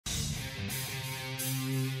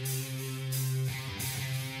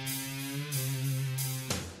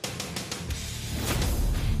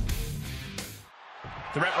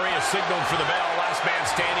The referee has signaled for the bell. Last man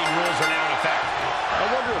standing rules are now in effect.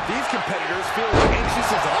 I wonder if these competitors feel as anxious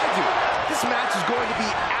as I do. This match is going to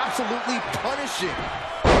be absolutely punishing.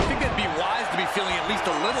 I think it'd be wise to be feeling at least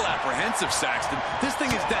a little apprehensive, Saxton. This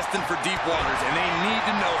thing is destined for deep waters, and they need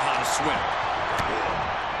to know how to swim.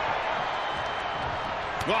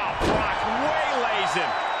 Wow, Brock waylays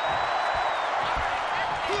him.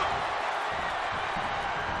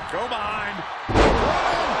 Go behind.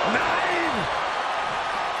 9!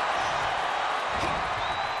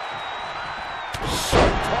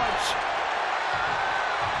 Sharp punch.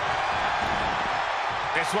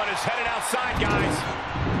 This one is headed outside, guys.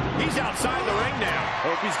 He's outside the ring now.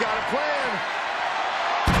 Hope he's got a plan.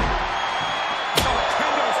 Oh,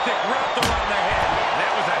 kendo stick wrapped around the head.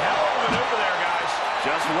 That was a hell of a maneuver there, guys.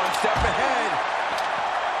 Just one step ahead.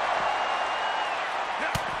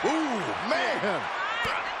 Ooh, man.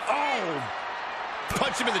 Oh.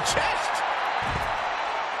 Punch him in the chest.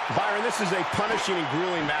 Byron, this is a punishing and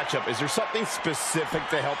grueling matchup. Is there something specific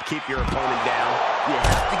to help keep your opponent down? You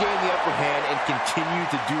have to gain the upper hand and continue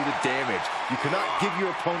to do the damage. You cannot give your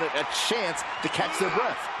opponent a chance to catch their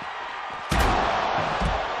breath.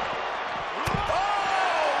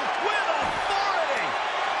 Oh, with authority!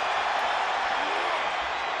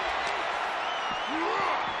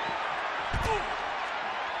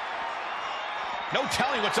 No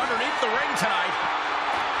telling what's underneath the ring tonight.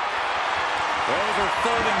 Those are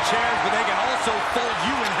folding chairs, but they can also fold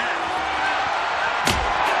you in half.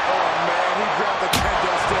 Oh, man, he grabbed the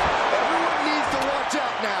kendo stick. Everyone needs to watch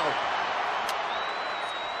out now.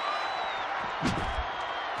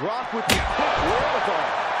 Brock with the quick wherewithal.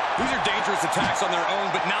 These are dangerous attacks on their own,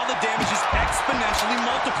 but now the damage is exponentially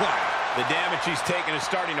multiplying. The damage he's taken is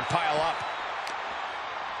starting to pile up.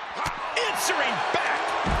 Answering back.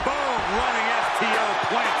 Boom, running FTO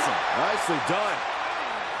plants him. Nicely done.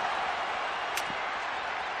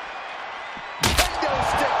 Kendo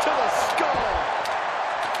stick to the skull.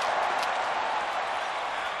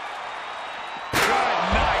 Good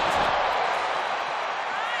night.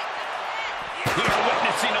 We are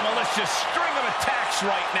witnessing a malicious string of attacks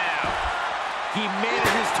right now. He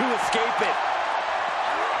manages to escape it.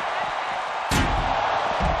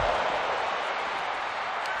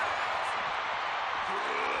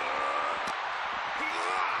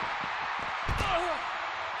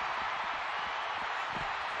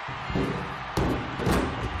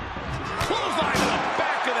 Clothesline to the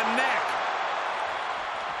back of the neck.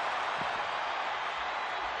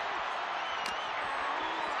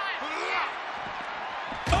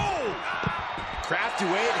 Oh! Crafty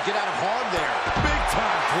way to get out of harm there. Big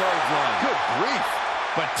time clothesline. Good grief.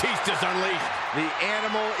 Batista's unleashed. The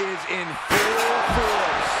animal is in full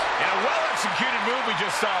force. And a well-executed move we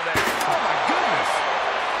just saw there. Oh, my goodness.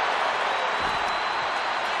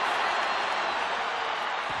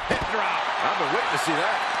 Hip drop. I've been waiting to see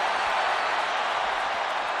that.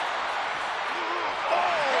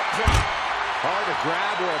 Oh, hip drop. Hard to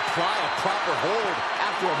grab or apply a proper hold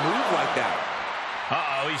after a move like that.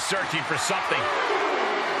 Uh-oh, he's searching for something.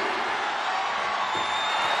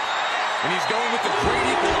 And he's going with the great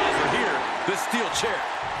equalizer here, the steel chair.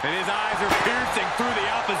 And his eyes are piercing through the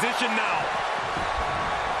opposition now.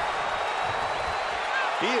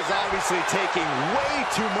 He is obviously taking way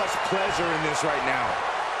too much pleasure in this right now.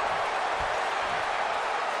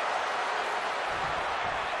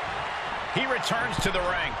 He returns to the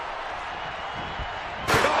ring.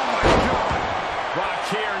 Oh, my God. Brock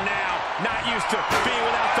here now, not used to being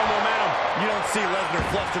without the momentum. You don't see Lesnar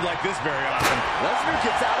flustered like this very often. Lesnar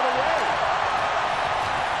gets out of the way.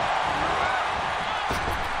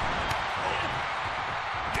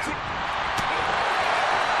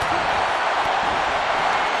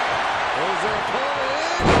 There's their opponent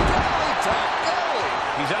in. Belly top, belly.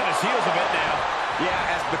 He's on his heels a bit now.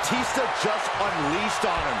 Yeah, as Batista just unleashed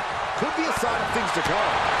on him. Could be a sign of things to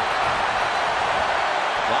come.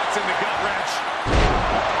 Locks in the gut wrench.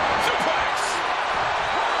 Suplex.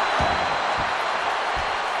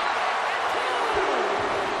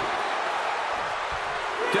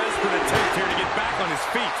 Desperate attempt here to get back on his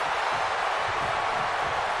feet.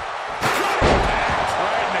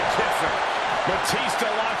 Right in the kisser. Batista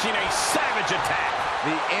launching a savage attack.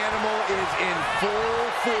 The animal is in full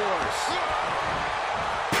force.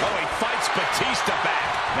 Oh, he fights Batista back.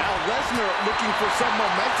 Now Lesnar looking for some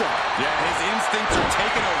momentum. Yeah, his instincts are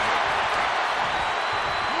taking over.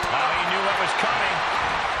 Oh, he knew what was coming.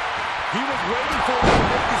 He was waiting for him to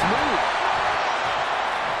make his move.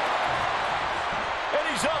 And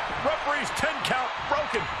he's up. Referee's 10 count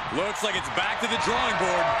broken. Looks like it's back to the drawing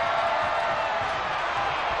board.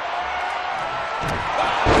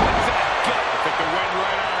 Wow, what is that gut? Took the wind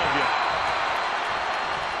right out of you.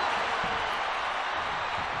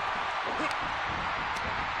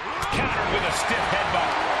 with a stiff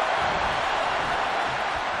headbutt.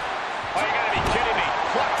 Oh, you gotta be kidding me.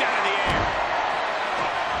 Plucked out of the air.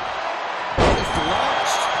 Just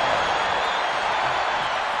launched.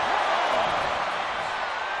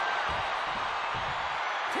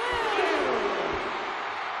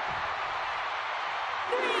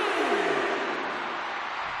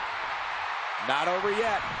 Not over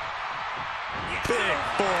yet. Big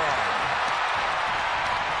forearm.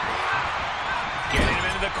 Getting him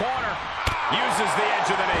into the corner. Uses the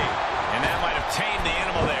edge of the knee. And that might have tamed the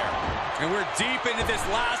animal there. And we're deep into this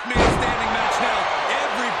last man standing match now.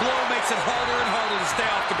 Every blow makes it harder and harder to stay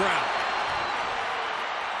off the ground.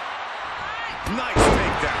 Nice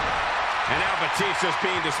takedown. And now Batista's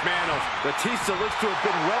being dismantled. Batista looks to have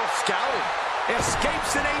been well scouted.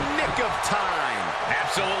 Escapes in a nick of time.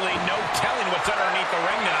 Absolutely no telling what's underneath the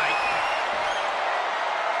ring tonight.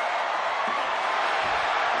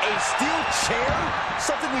 A steel chair?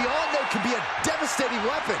 Something we all know can be a devastating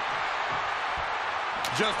weapon.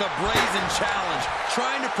 Just a brazen challenge,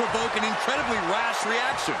 trying to provoke an incredibly rash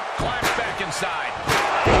reaction. Climbs back inside.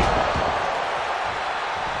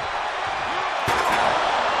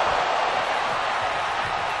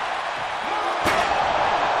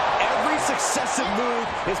 Every successive move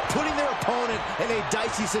is putting their opponent in a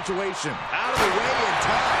dicey situation. Out of the way in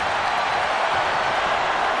time.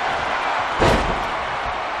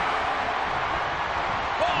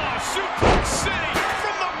 Oh, Suplex City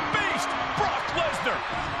from the beast, Brock Lesnar.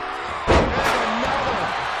 And another.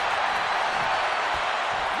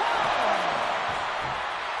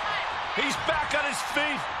 He's back on his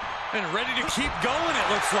feet and ready to keep going, it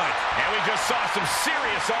looks like. And we just saw some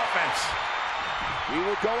serious offense. We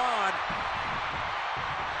will go on.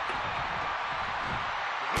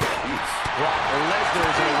 Brock Lesnar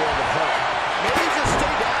is in a world of hurt. Maybe just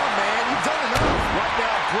stay down, man. You've done enough. Right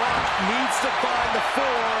now, Brock needs to find the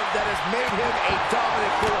form that has made him a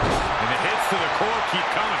dominant force. And the hits to the core keep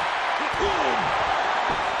coming.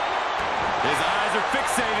 His eyes are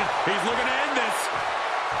fixated. He's looking to end this.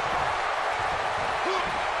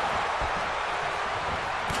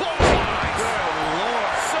 Clothesline. Good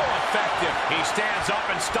Lord. So effective. He stands up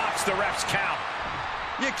and stops the ref's count.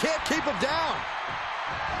 You can't keep him down.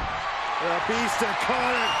 Batista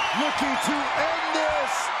corner looking to end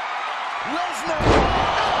this. Lesnar.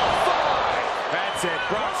 That's it.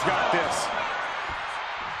 Brock's got this.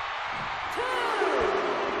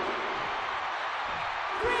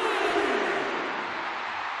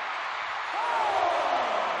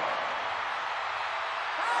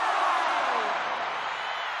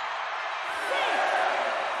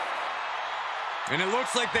 And it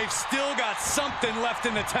looks like they've still got something left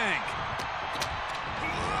in the tank.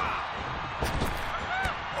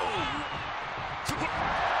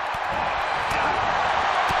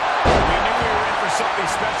 Something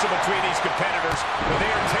special between these competitors, but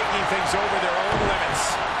they are taking things over their own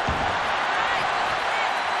limits.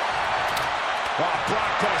 Oh,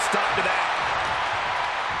 Brock put a stop to that.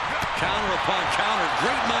 Counter upon counter.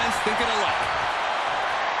 Great minds thinking alike.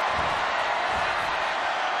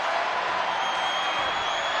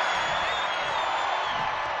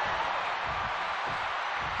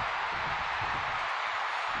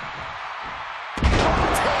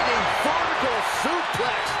 Rotating vertical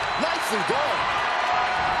suplex. Nicely done.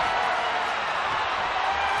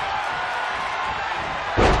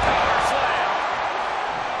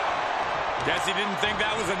 Guess he didn't think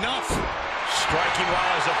that was enough. Striking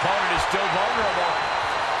while his opponent is still vulnerable.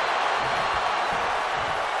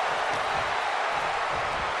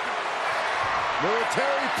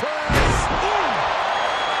 Military press. Ooh.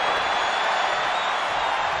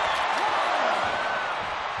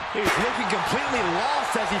 He's looking completely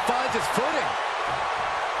lost as he finds his footing.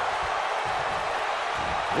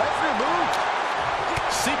 Lesnar moved.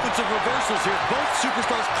 Sequence of reversals here. Both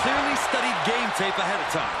superstars clearly studied game tape ahead of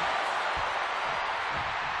time.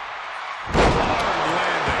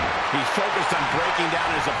 He's focused on breaking down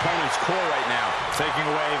his opponent's core right now, taking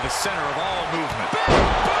away the center of all movement. Big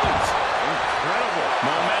boot! Incredible.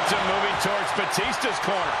 Momentum moving towards Batista's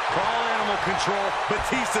corner. Call animal control.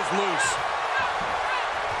 Batista's loose.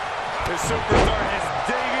 The superstar is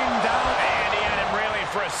digging down. And he had him reeling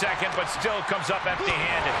for a second, but still comes up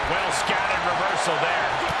empty-handed. Well scouted reversal there.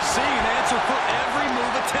 Seeing an answer for every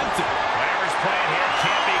move attempted. Whatever's playing here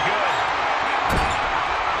can't be good.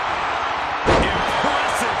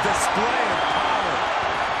 Display of power.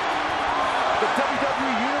 The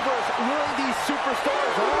WWE Universe luring these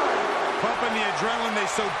superstars on. Pumping the adrenaline they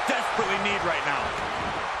so desperately need right now.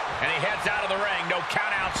 And he heads out of the ring. No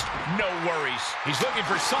countouts, no worries. He's looking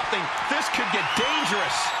for something. This could get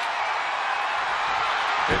dangerous.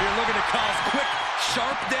 If you're looking to cause quick,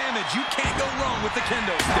 sharp damage, you can't go wrong with the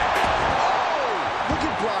kendo stick. Oh! Look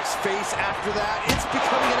at Brock's face after that. It's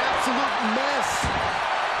becoming an absolute mess.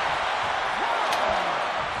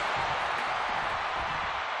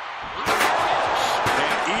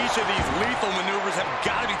 And each of these lethal maneuvers have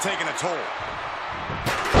got to be taking a toll.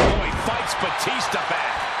 Oh, he fights Batista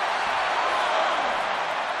back.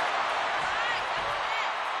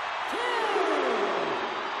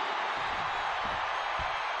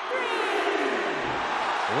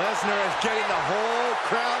 Lesnar is getting the whole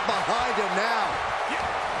crowd behind him now.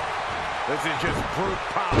 This is just brute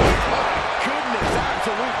power. My goodness,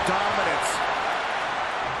 absolute dominance.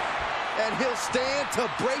 And he'll stand to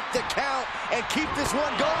break the count and keep this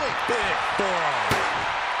one going. Big forearm.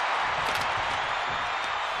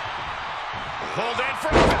 Pulled in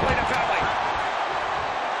from belly to belly.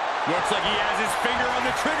 Looks like he has his finger on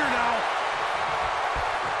the trigger now.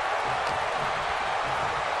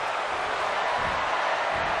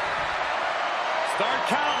 Start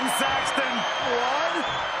counting, Saxton. 1,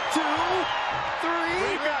 2, 3.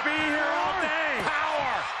 We could be here all day.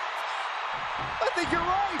 Power. I think you're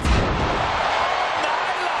right.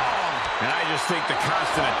 Night long. And I just think the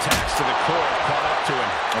constant attacks to the core have caught up to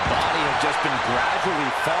him. The body has just been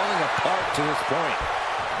gradually falling apart to this point.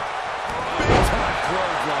 Big time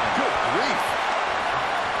clothesline. Good grief.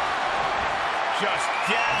 Just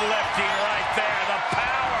deadlifting right there. The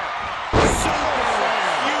power.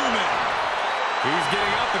 Superhuman. He's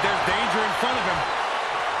getting up, but there's danger in front of him.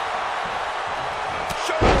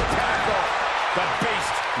 Shoulder tackle. The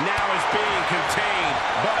beast now is being contained.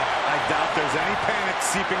 But I doubt there's any panic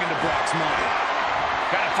seeping into Brock's mind.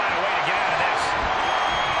 Got to find a way to get out of this.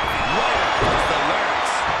 Right across the larynx.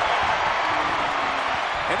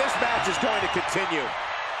 And this match is going to continue.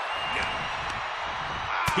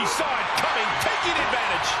 He saw it coming, taking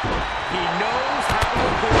advantage. He knows how to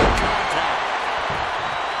avoid contact.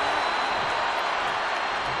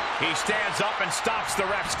 He stands up and stops the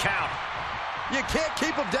ref's count. You can't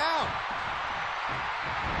keep him down.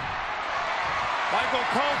 Michael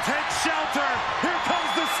Cole takes shelter. Here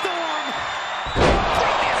comes the storm.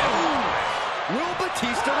 Will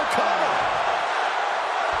Batista recover?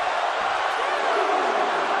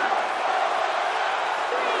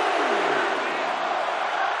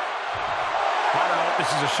 I don't know if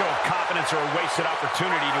this is a show of confidence or a wasted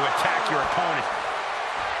opportunity to attack your opponent.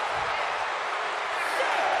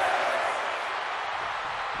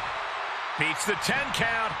 Beats the 10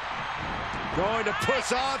 count. Going to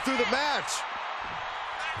push on through the match.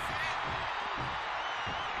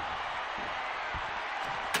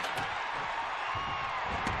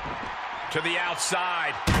 To the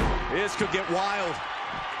outside. This could get wild.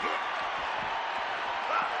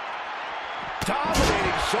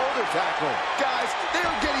 Dominating shoulder tackle. Guys, they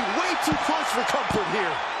are getting way too close for comfort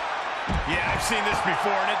here. Yeah, I've seen this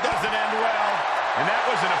before, and it doesn't end well. And that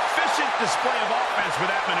was an efficient display of offense with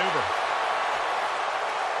that maneuver.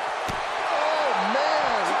 Oh,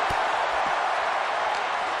 man.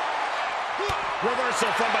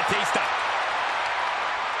 Reversal from Batista.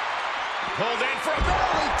 Pulled in for a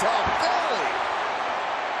Belly to belly.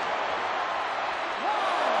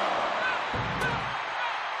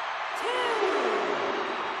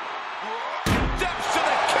 Depths to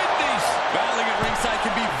the kidneys. Battling at ringside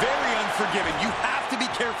can be very unforgiving. You have to be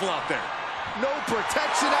careful out there. No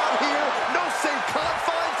protection out here. No safe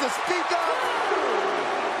confines to speak of.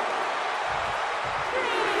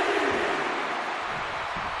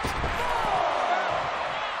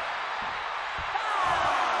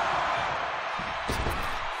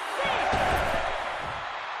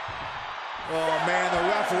 Oh, man, the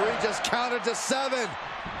referee just counted to 7.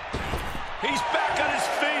 He's back on his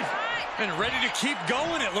feet. And ready to keep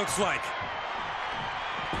going, it looks like.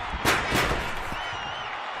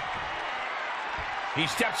 He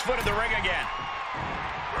steps foot in the ring again.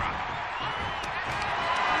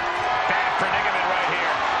 Bad predicament right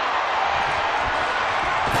here.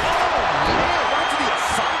 Oh, man, right to the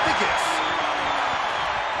esophagus.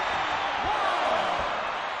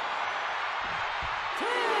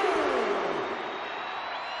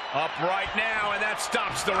 Up right now, and that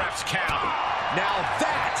stops the ref's count. Now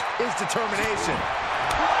that is determination.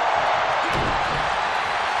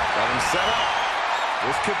 Got him set up.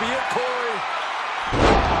 This could be it, Corey.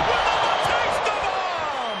 Batista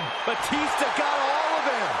bomb! Batista got all of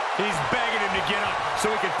him. He's begging him to get up so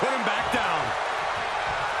he can put him back down.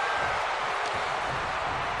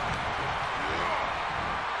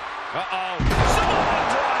 Uh-oh. Samoa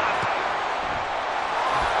drop!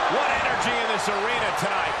 What energy in this arena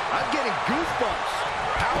tonight. I'm getting goosebumps.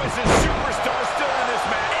 How is this superstar still in this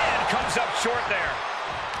match? And comes up short there.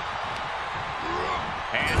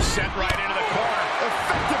 And sent right into the corner.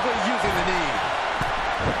 Effectively using the knee.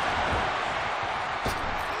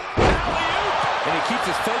 And he keeps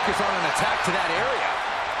his focus on an attack to that area.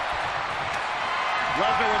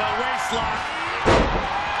 Lesnar with a waistlock.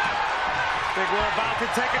 Think we're about to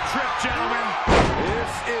take a trip, gentlemen.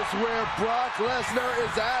 This is where Brock Lesnar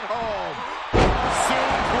is at home.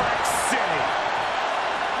 Suplex City.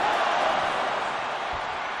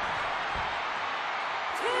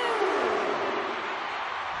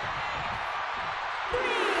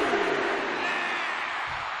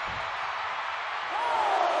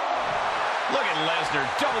 Look at Lesnar.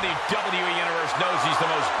 WWE Universe knows he's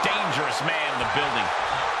the most dangerous man in the building.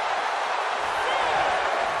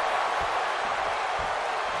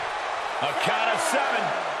 A count of 7.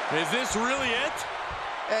 Is this really it?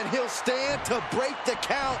 And he'll stand to break the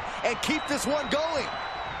count and keep this one going.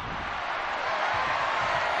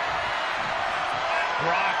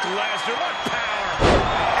 Brock Lesnar, what power!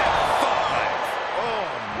 F5. Oh,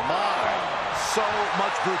 my. So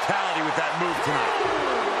much brutality with that move tonight.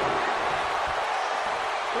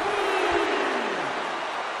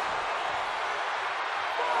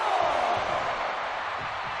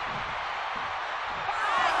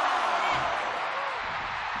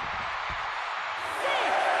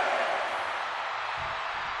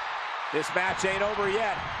 This match ain't over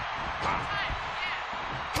yet.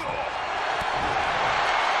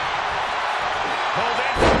 Hold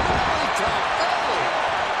it.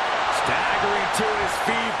 Staggering to his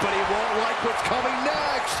feet, but he won't like what's coming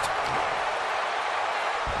next.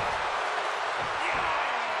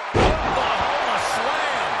 Oklahoma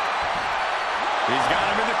slam. He's got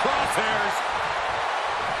him in the crosshairs.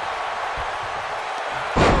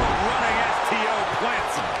 Running STO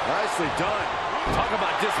plants him. Nicely done. Talk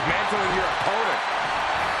about dismantling your opponent.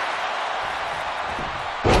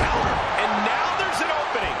 Counter. And now there's an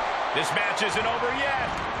opening. This match isn't over yet.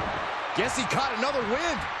 Guess he caught another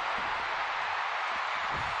wind.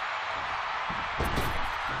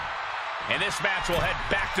 And this match will head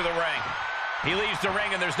back to the ring. He leaves the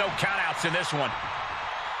ring and there's no countouts in this one.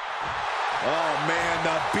 Oh, man,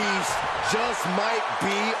 the beast just might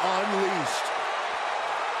be unleashed.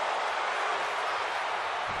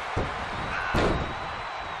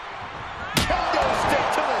 Kendo stick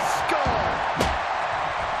to the skull.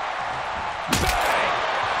 Bang!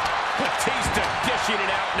 Batista dishing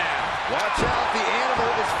it out now. Watch out, the animal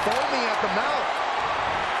is foaming at the mouth.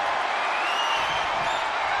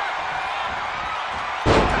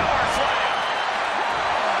 Power slam.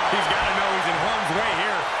 He's got to know he's in harm's way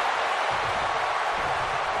here.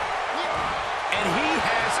 And he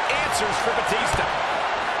has answers for Batista.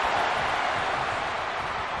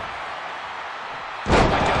 Oh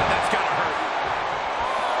my God, that's gotta hurt.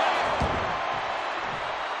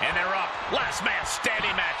 And they're up. Last man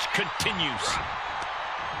standing match continues.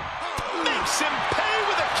 Makes him pay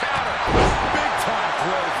with a counter. Big time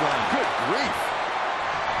clothesline. Good grief.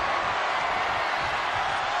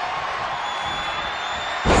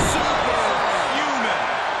 Superhuman.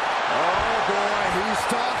 Oh, boy, he's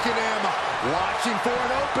stalking him. Watching for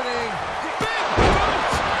an opening. Big boot.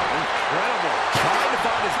 Incredible. Trying to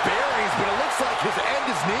find his bearings, but it looks like his end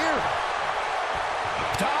is near.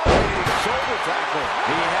 Dominating shoulder tackle.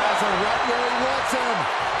 He has him right where he wants him.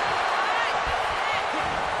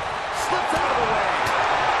 Slips out of the way.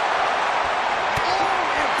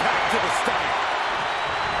 Oh, impact to the stomach.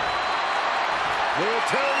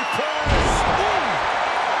 Military press. Boom.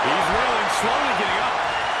 He's reeling, slowly getting up.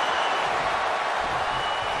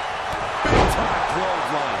 Big time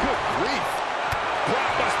clothesline. Good grief.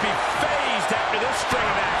 Brock must be phased after this string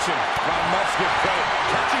of action. Not much good credit.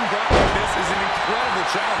 Catching Brock like this is an incredible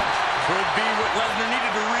challenge. Could be what Lesnar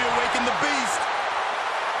needed to reawaken the beast.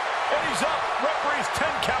 And he's up. Referee's 10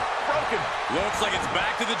 count broken. Looks like it's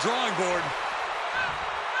back to the drawing board.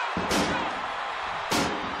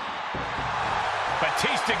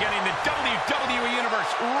 Batista getting the WWE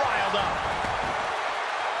Universe riled up.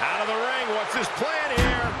 Out of the ring. What's his plan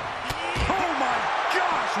here? Oh my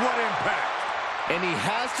gosh, what impact. And he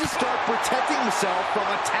has to start protecting himself from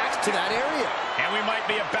attacks to that area. And we might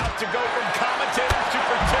be about to go from commentators to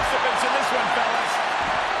participants in this one, fellas.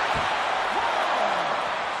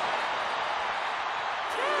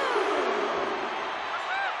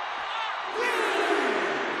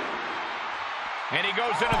 And he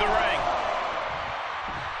goes into the ring.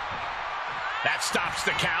 That stops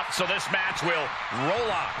the count, so this match will roll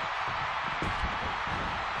on.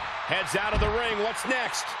 Heads out of the ring. What's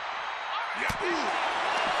next?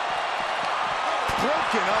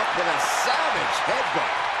 Broken up with a savage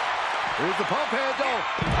headbutt. Here's the pump handle.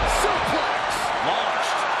 Suplex.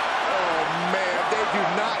 Launched. Oh, man, they do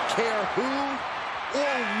not care who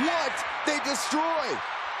or what they destroy.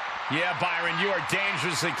 Yeah, Byron, you are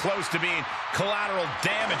dangerously close to being collateral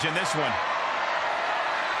damage in this one.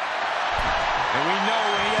 And we know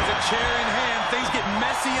when he has a chair in hand, things get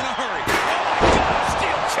messy in a hurry. Oh, my God,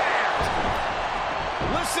 steel chair!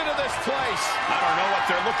 Listen to this place. I don't know what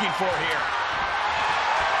they're looking for here.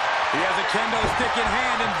 He has a kendo stick in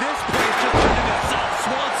hand, and this place just turned into South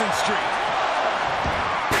Swanson Street.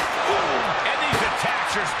 And these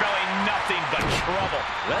attacks are spelling nothing but trouble.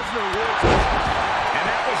 Lesnar works. And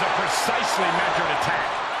that was a precisely measured attack.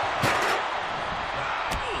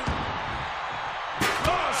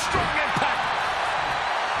 Oh, strong impact.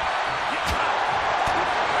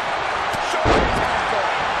 Shoulder tackle.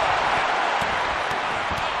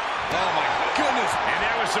 Oh, my goodness. And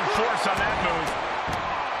there was some force on that move.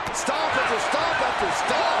 Stop after stop after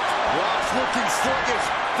stop. Brock's looking sluggish.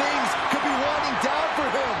 Things could be winding down for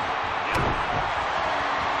him.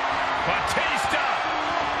 Batista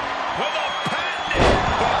with a patented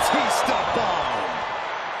Batista bomb.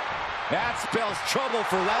 That spells trouble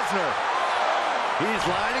for Lesnar. He's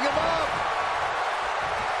lining him up.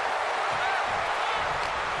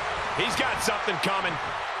 He's got something coming.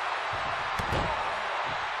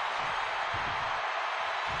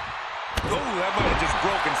 Oh, that might have just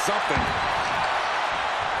broken something.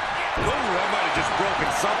 Oh, that might have just broken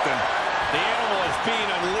something. The animal is being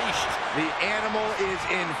unleashed. The animal is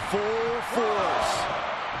in full force.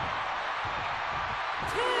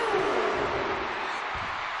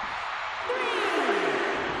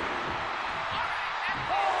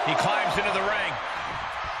 He climbs into the ring.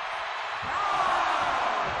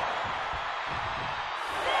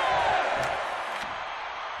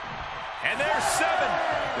 And there's 7.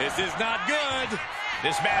 This is not good.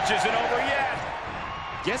 This match isn't over yet.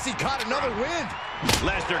 Guess he caught another wind.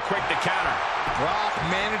 Lesnar quick to counter. Brock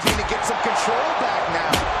managing to get some control back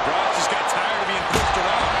now. Brock just got tired of being pushed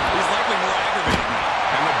around. He's likely more aggravated now.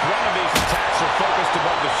 And the brunt of these attacks are focused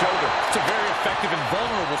above the shoulder. It's a very effective and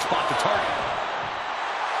vulnerable spot to target.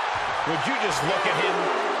 Would you just look at him?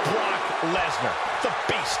 Brock Lesnar, the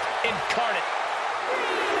beast incarnate.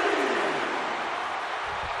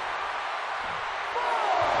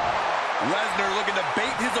 Lesnar looking to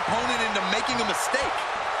bait his opponent into making a mistake.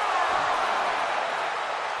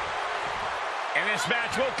 And this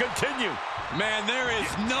match will continue. Man, there is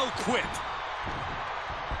no quit.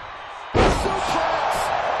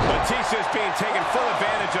 Batista is being taken full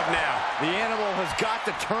advantage of now. The animal has got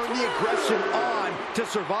to turn the aggression on to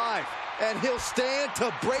survive. And he'll stand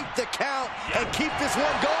to break the count and keep this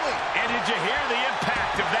one going. And did you hear the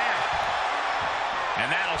impact of that?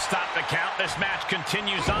 And that'll stop the count. This match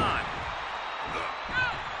continues on.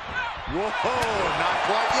 Whoa, not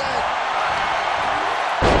quite yet.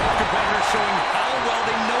 Both competitors showing how well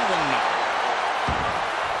they know one another.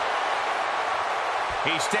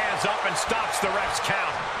 He stands up and stops the ref's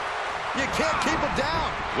count. You can't keep him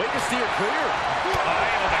down. Way to steer clear.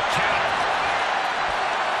 Able to counter.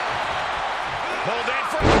 Pulled in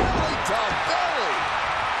for Belly to belly.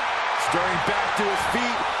 Stirring back to his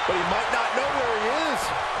feet, but he might not know where he is.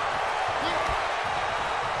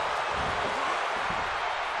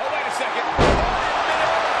 Oh, wait a second.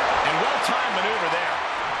 And well-timed maneuver there.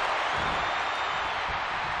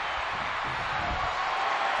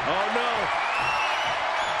 Oh, no.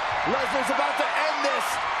 Lesnar's about to end this.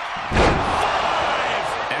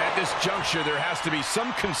 5! And at this juncture, there has to be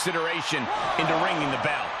some consideration into ringing the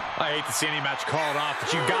bell. I hate to see any match called off,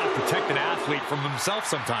 but you've got to protect an athlete from himself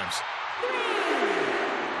sometimes.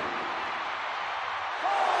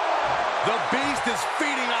 The Beast is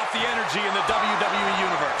feeding off the energy in the WWE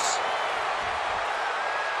Universe.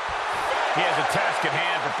 He has a task at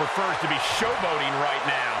hand, but prefers to be showboating right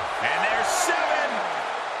now. And there's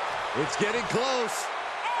 7! It's getting close.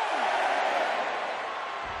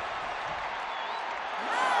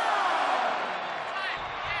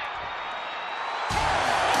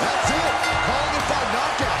 That's it. Calling it by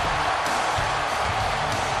knockout.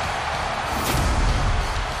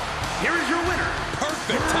 Here is your winner.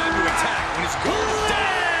 Perfect time to attack when his guard's down.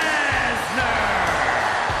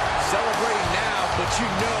 Celebrating now, but you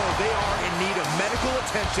know they are in need of medical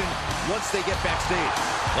attention once they get backstage.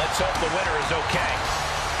 Let's hope the winner is okay.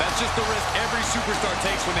 That's just the risk every superstar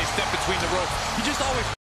takes when they step between the ropes. You just always